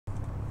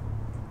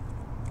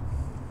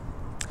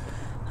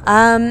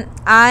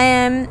I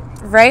am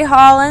Rae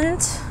Holland.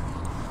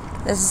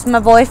 This is my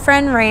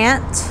boyfriend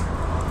Rant.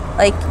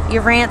 Like,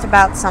 you rant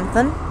about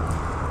something.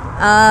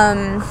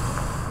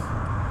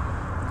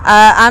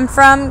 I'm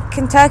from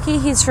Kentucky.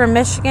 He's from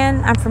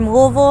Michigan. I'm from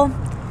Louisville.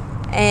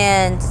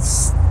 And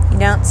you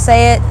don't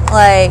say it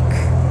like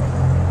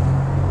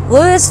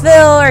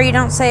Louisville, or you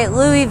don't say it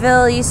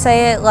Louisville. You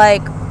say it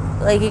like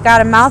you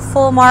got a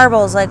mouthful of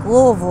marbles, like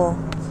Louisville.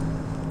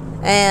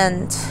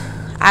 And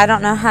I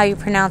don't know how you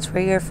pronounce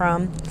where you're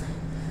from.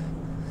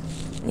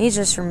 He's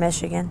just from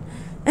Michigan.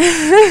 We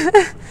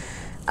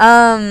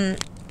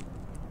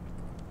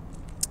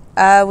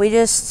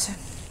just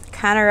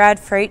kind of ride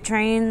freight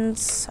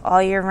trains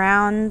all year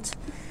round.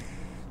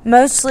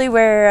 Mostly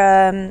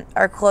where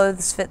our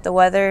clothes fit the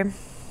weather.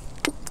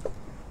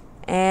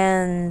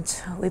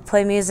 And we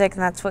play music,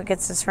 and that's what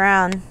gets us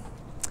around.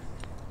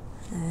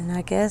 And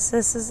I guess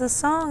this is the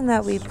song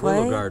that we play.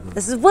 Willow Garden.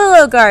 This is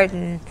Willow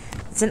Garden.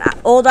 It's an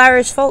old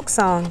Irish folk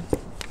song.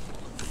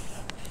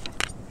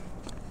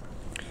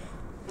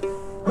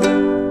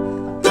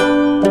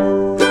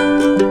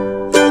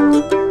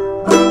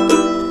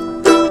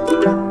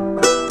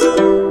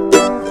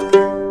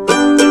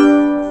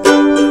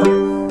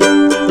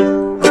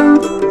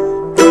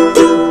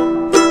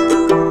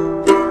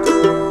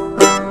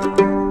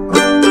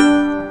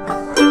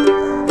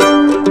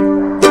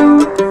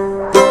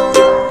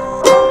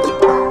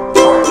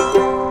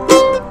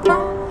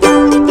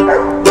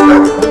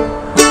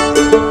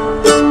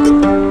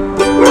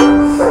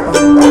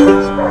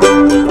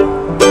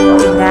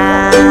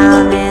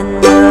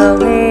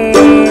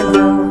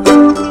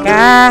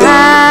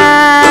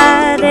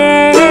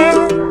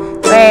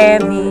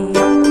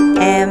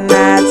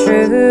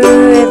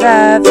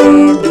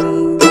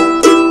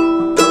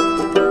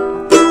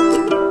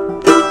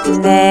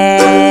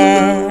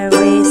 There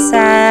we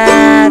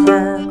sat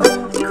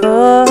according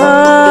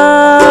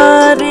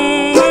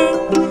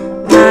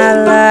my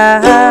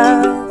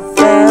love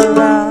fell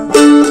off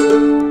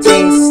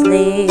to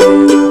sleep.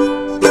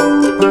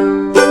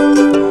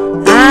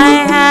 I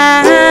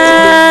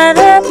had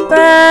a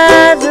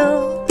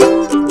bottle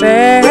of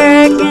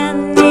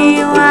burgundy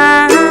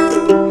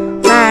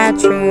wine, my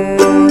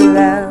true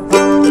love,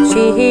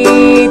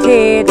 she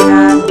did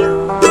not know.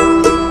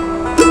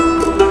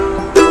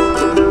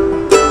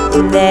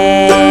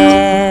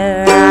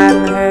 There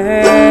I'm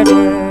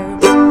hurting,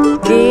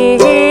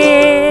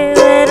 dear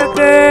little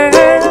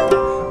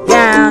girl,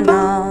 down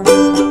on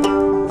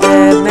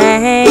the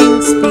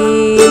banks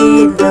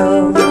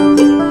below.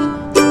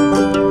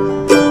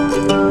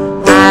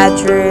 I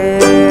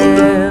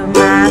drew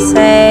my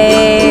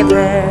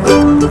saber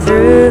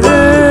through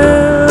her.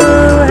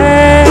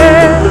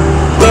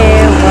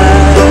 It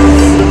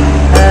was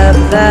a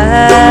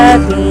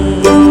bloody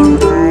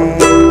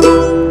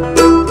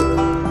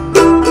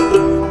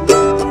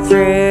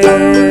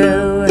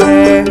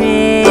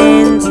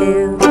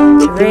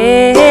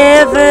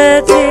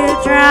river to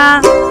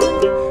drown.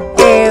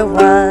 It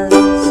was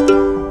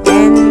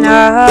an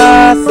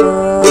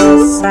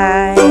awful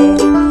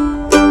sight.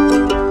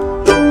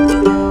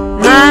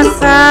 My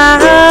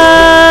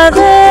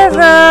father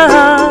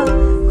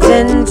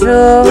often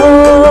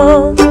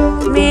told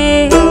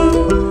me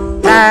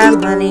that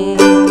money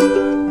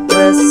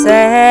would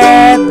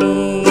set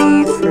me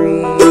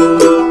free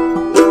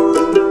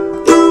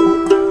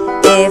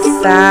if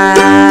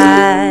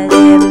I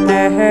did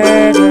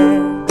murder.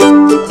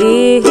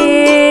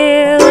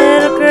 Dear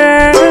little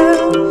girl,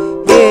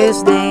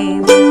 whose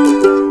name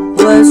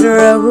was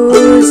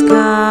Rose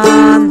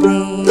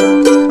Conley.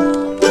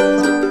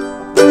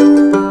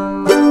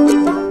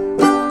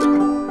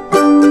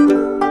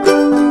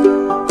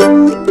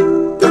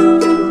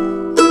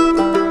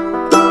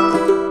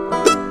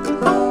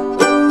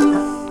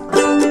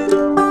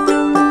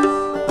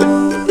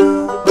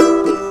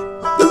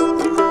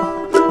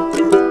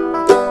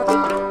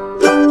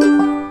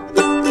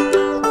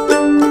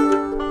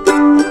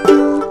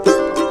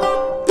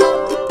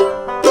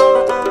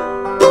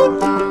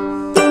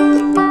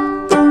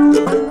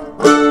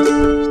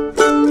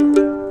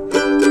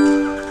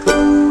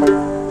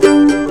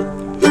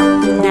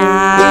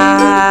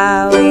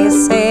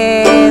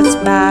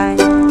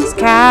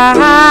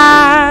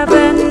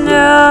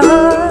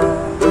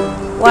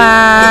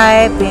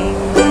 Wiping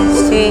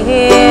his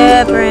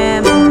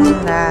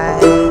tear-brimmed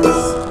eyes,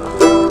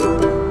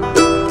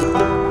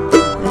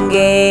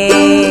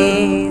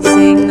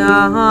 gazing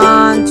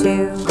on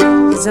to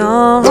his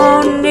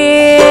own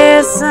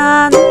dear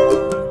son,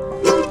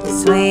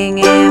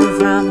 swinging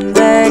from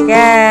the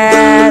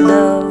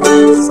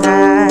gallows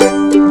side.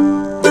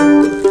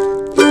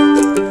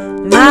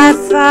 My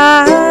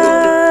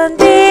father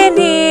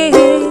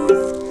beneath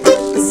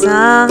the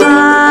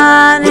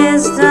sun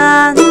is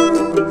done,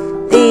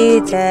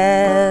 the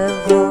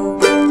devil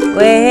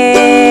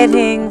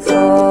waiting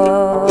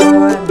for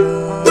me.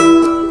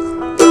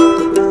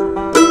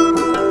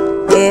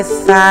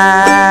 If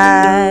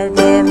I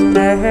did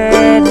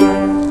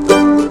murder,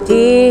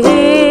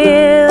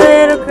 dear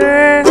little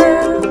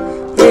girl,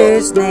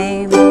 whose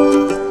name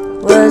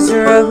was a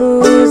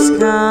rose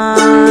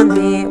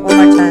coming. One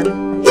more time.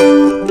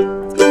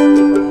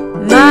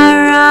 My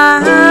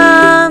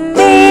rhyme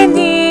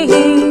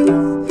beneath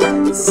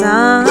the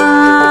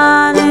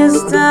sun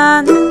is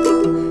done.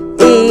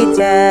 The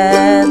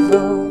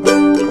devil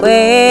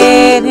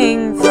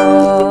waiting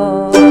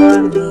for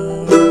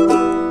me.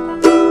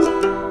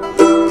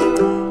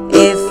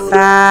 If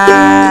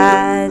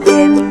I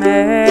did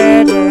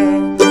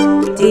murder,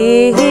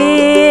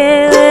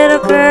 dear little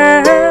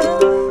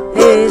girl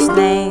whose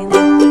name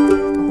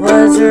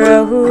was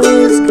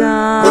Rose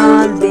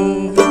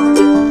Conley.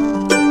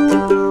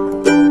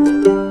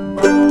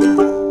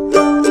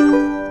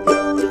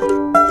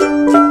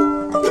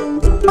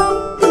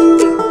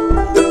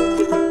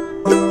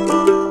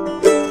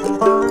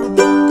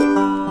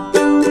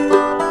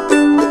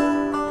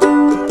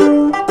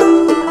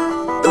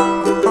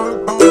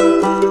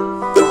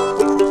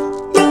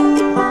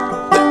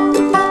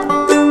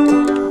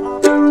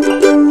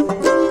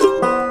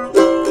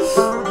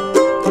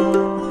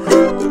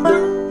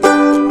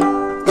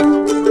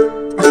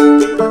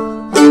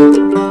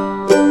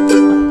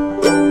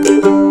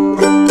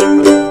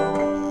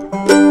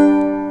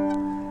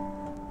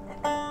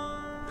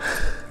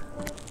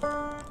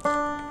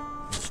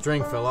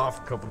 String fell off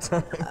a couple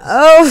times.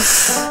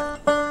 Oh.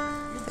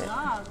 Good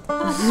job.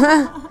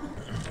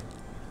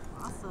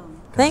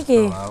 Awesome. Thank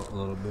you. Fell out a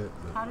little bit.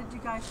 How did you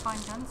guys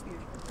find guns here?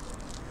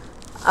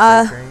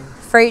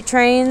 Freight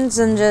trains,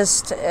 and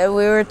just we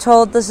were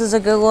told this is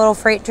a good little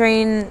freight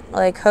train,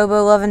 like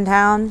hobo loving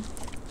town.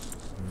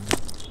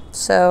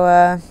 So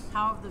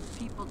How have the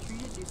people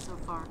treated you so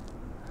far?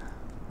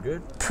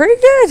 Good. pretty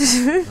good.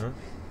 Huh?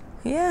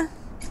 Yeah.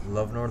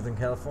 Love Northern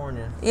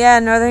California. Yeah,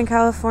 Northern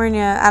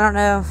California. I don't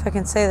know if I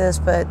can say this,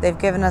 but they've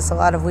given us a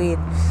lot of weed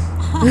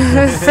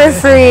for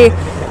free.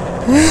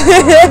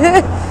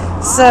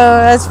 So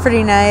that's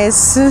pretty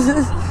nice. Well, if they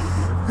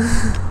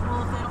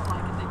don't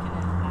like it, they can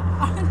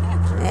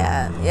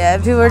edit that. Yeah.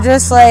 People are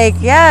just like,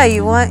 yeah,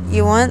 you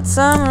want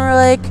some? And we're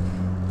like,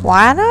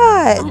 why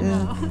not?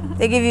 And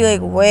they give you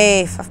like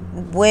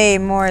way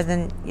more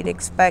than you'd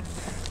expect.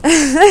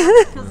 Because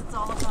it's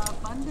all about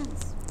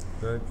abundance.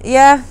 Good.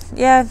 Yeah.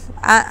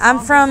 I'm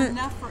There's from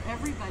enough for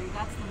everybody.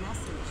 That's the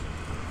message.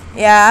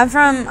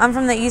 I'm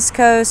from the East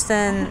Coast,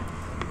 and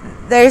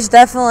there's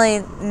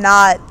definitely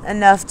not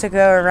enough to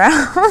go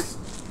around.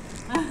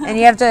 And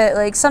you have to,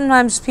 like,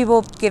 sometimes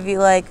people give you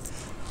like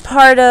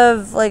part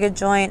of like a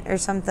joint or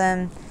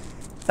something,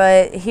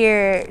 but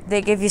here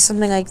they give you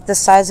something like the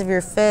size of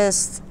your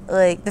fist.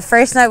 Like the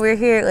first night we were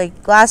here,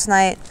 like last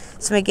night,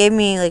 somebody gave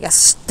me like a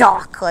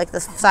stalk like the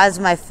size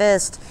of my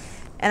fist.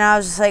 And I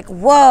was just like,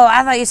 whoa,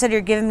 I thought you said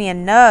you're giving me a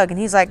nug. And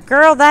he's like,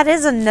 girl, that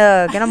is a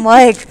nug. And I'm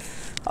like,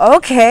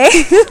 okay.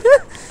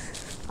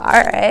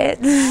 All right.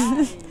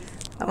 Nice.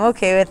 I'm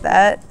okay with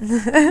that.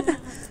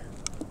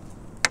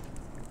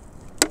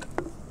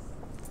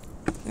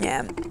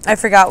 Yeah, I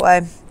forgot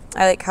why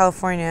I like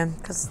California,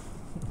 because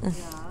Yeah.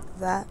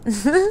 that.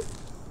 Right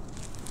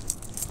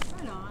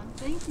on.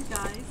 Thank you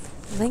guys.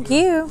 Thank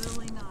you.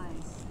 Really